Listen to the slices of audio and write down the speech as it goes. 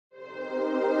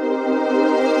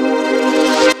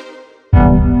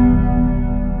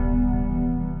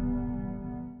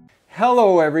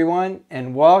Hello everyone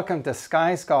and welcome to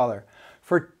Sky Scholar.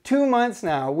 For 2 months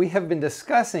now we have been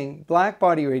discussing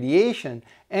blackbody radiation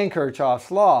and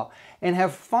Kirchhoff's law and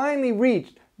have finally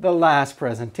reached the last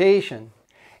presentation.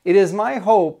 It is my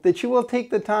hope that you will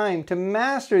take the time to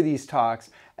master these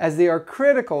talks as they are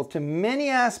critical to many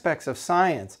aspects of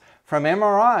science, from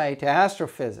MRI to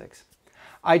astrophysics.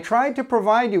 I tried to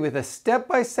provide you with a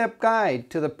step-by-step guide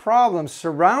to the problems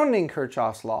surrounding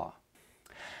Kirchhoff's law.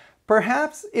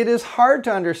 Perhaps it is hard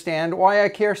to understand why I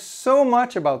care so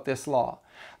much about this law,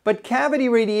 but cavity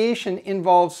radiation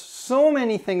involves so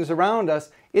many things around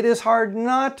us, it is hard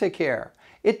not to care.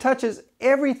 It touches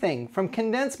everything from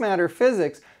condensed matter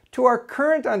physics to our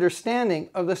current understanding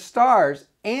of the stars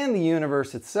and the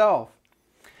universe itself.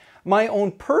 My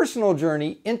own personal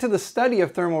journey into the study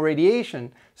of thermal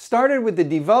radiation started with the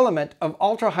development of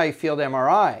ultra-high field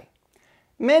MRI.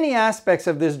 Many aspects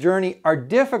of this journey are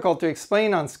difficult to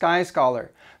explain on Sky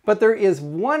Scholar, but there is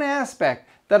one aspect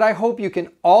that I hope you can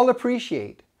all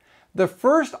appreciate. The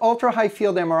first ultra-high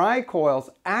field MRI coils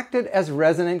acted as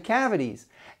resonant cavities.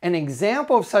 An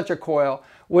example of such a coil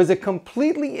was a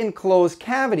completely enclosed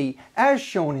cavity as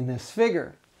shown in this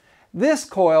figure. This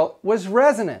coil was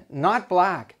resonant, not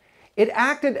black. It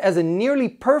acted as a nearly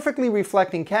perfectly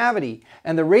reflecting cavity,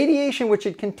 and the radiation which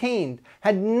it contained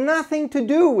had nothing to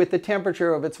do with the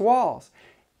temperature of its walls.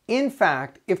 In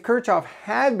fact, if Kirchhoff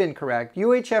had been correct,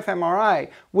 UHF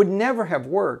MRI would never have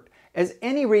worked, as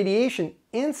any radiation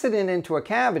incident into a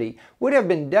cavity would have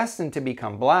been destined to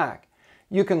become black.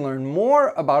 You can learn more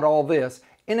about all this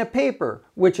in a paper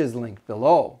which is linked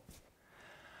below.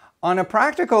 On a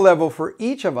practical level for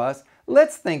each of us,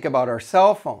 let's think about our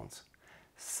cell phones.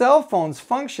 Cell phones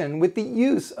function with the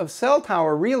use of cell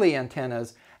tower relay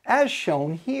antennas as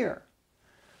shown here.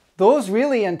 Those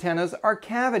relay antennas are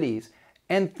cavities,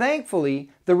 and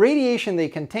thankfully the radiation they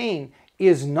contain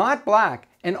is not black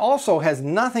and also has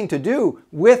nothing to do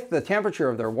with the temperature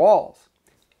of their walls.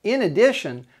 In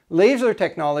addition, laser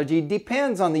technology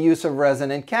depends on the use of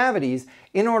resonant cavities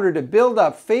in order to build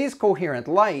up phase-coherent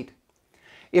light.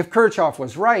 If Kirchhoff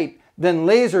was right, then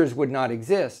lasers would not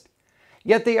exist.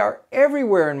 Yet they are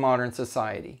everywhere in modern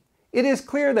society. It is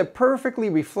clear that perfectly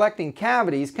reflecting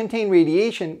cavities contain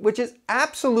radiation which is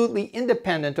absolutely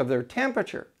independent of their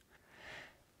temperature.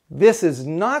 This is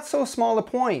not so small a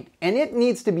point, and it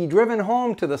needs to be driven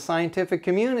home to the scientific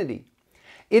community.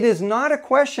 It is not a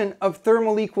question of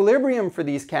thermal equilibrium for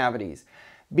these cavities,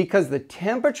 because the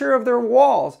temperature of their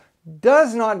walls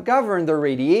does not govern their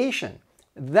radiation.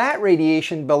 That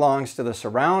radiation belongs to the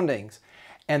surroundings.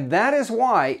 And that is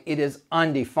why it is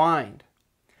undefined.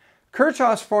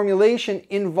 Kirchhoff's formulation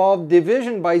involved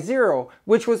division by zero,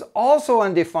 which was also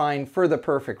undefined for the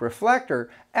perfect reflector,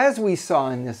 as we saw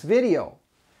in this video.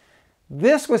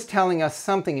 This was telling us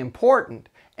something important,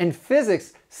 and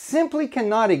physics simply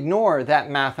cannot ignore that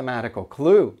mathematical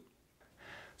clue.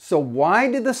 So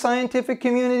why did the scientific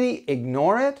community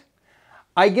ignore it?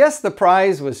 I guess the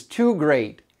prize was too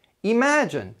great.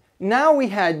 Imagine, now we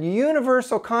had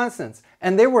universal constants,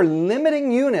 and they were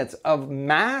limiting units of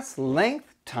mass,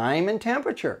 length, time, and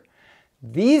temperature.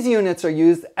 These units are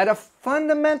used at a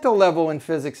fundamental level in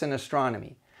physics and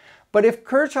astronomy. But if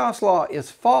Kirchhoff's law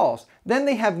is false, then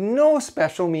they have no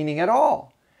special meaning at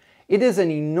all. It is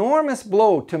an enormous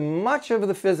blow to much of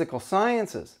the physical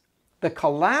sciences. The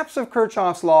collapse of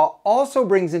Kirchhoff's law also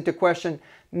brings into question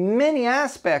many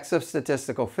aspects of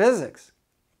statistical physics.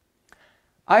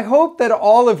 I hope that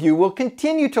all of you will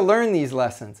continue to learn these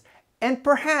lessons and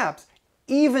perhaps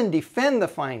even defend the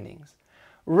findings.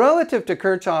 Relative to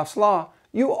Kirchhoff's law,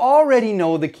 you already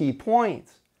know the key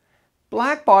points.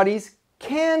 Blackbodies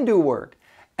can do work,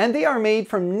 and they are made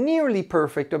from nearly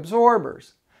perfect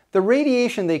absorbers. The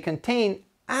radiation they contain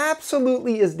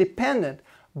absolutely is dependent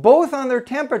both on their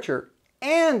temperature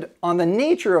and on the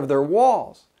nature of their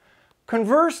walls.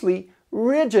 Conversely,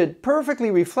 rigid,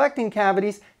 perfectly reflecting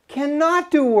cavities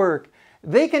cannot do work.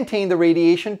 They contain the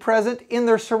radiation present in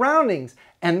their surroundings,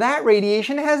 and that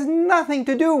radiation has nothing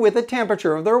to do with the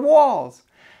temperature of their walls.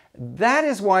 That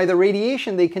is why the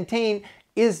radiation they contain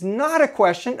is not a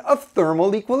question of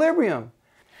thermal equilibrium.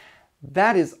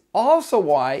 That is also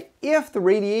why, if the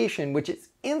radiation which is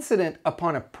incident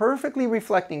upon a perfectly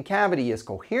reflecting cavity is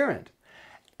coherent,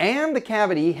 and the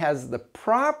cavity has the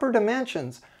proper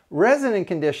dimensions, resonant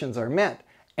conditions are met,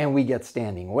 and we get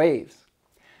standing waves.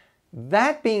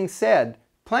 That being said,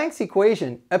 Planck's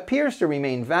equation appears to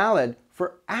remain valid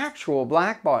for actual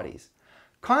blackbodies.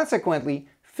 Consequently,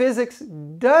 physics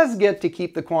does get to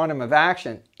keep the quantum of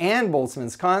action and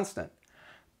Boltzmann's constant.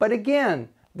 But again,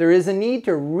 there is a need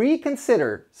to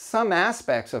reconsider some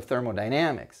aspects of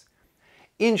thermodynamics.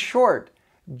 In short,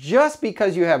 Just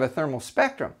because you have a thermal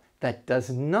spectrum, that does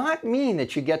not mean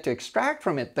that you get to extract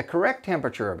from it the correct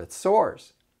temperature of its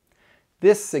source.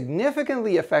 This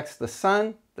significantly affects the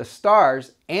sun, the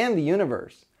stars, and the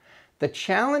universe. The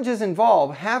challenges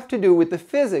involved have to do with the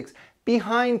physics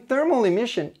behind thermal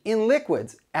emission in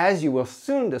liquids, as you will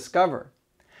soon discover.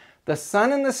 The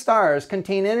sun and the stars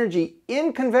contain energy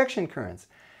in convection currents,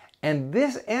 and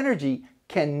this energy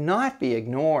cannot be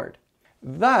ignored.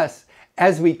 Thus,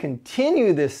 as we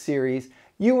continue this series,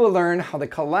 you will learn how the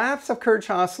collapse of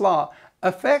Kirchhoff's law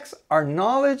affects our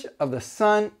knowledge of the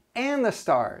sun and the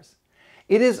stars.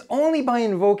 It is only by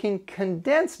invoking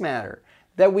condensed matter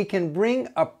that we can bring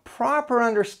a proper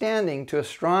understanding to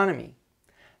astronomy.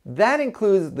 That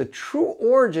includes the true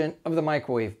origin of the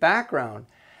microwave background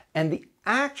and the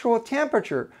actual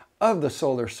temperature of the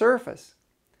solar surface.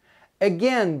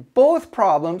 Again, both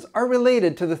problems are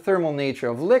related to the thermal nature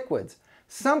of liquids,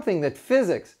 something that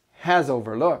physics has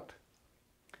overlooked.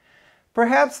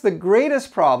 Perhaps the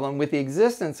greatest problem with the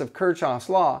existence of Kirchhoff's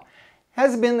law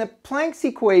has been that Planck's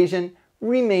equation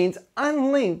remains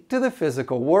unlinked to the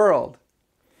physical world.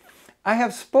 I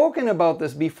have spoken about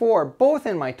this before, both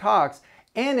in my talks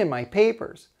and in my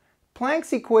papers.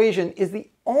 Planck's equation is the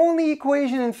only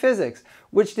equation in physics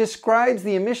which describes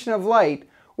the emission of light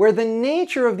where the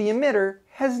nature of the emitter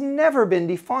has never been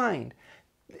defined.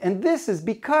 And this is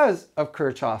because of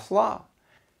Kirchhoff's law.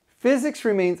 Physics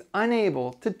remains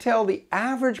unable to tell the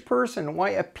average person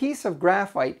why a piece of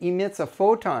graphite emits a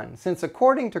photon, since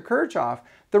according to Kirchhoff,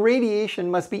 the radiation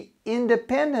must be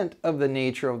independent of the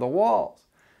nature of the walls.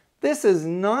 This is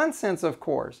nonsense, of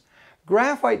course.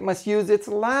 Graphite must use its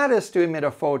lattice to emit a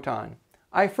photon.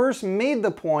 I first made the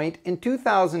point in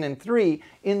 2003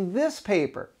 in this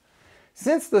paper.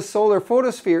 Since the solar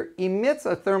photosphere emits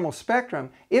a thermal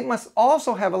spectrum, it must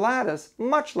also have a lattice,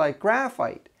 much like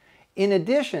graphite. In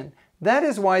addition, that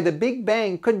is why the Big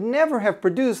Bang could never have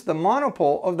produced the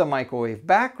monopole of the microwave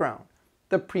background.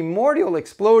 The primordial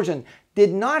explosion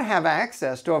did not have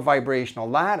access to a vibrational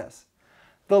lattice.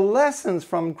 The lessons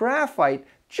from graphite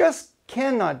just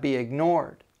cannot be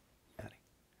ignored.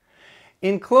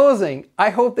 In closing, I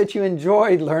hope that you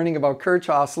enjoyed learning about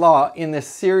Kirchhoff's law in this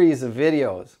series of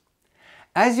videos.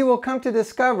 As you will come to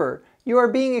discover, you are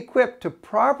being equipped to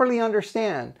properly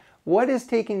understand what is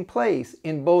taking place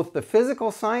in both the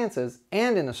physical sciences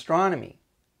and in astronomy.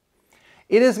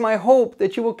 It is my hope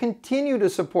that you will continue to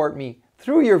support me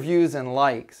through your views and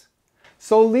likes.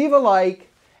 So leave a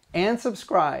like and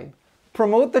subscribe.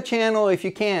 Promote the channel if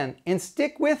you can, and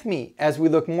stick with me as we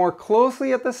look more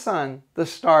closely at the sun, the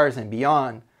stars, and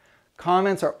beyond.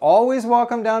 Comments are always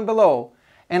welcome down below,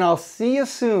 and I'll see you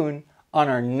soon on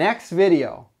our next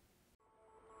video.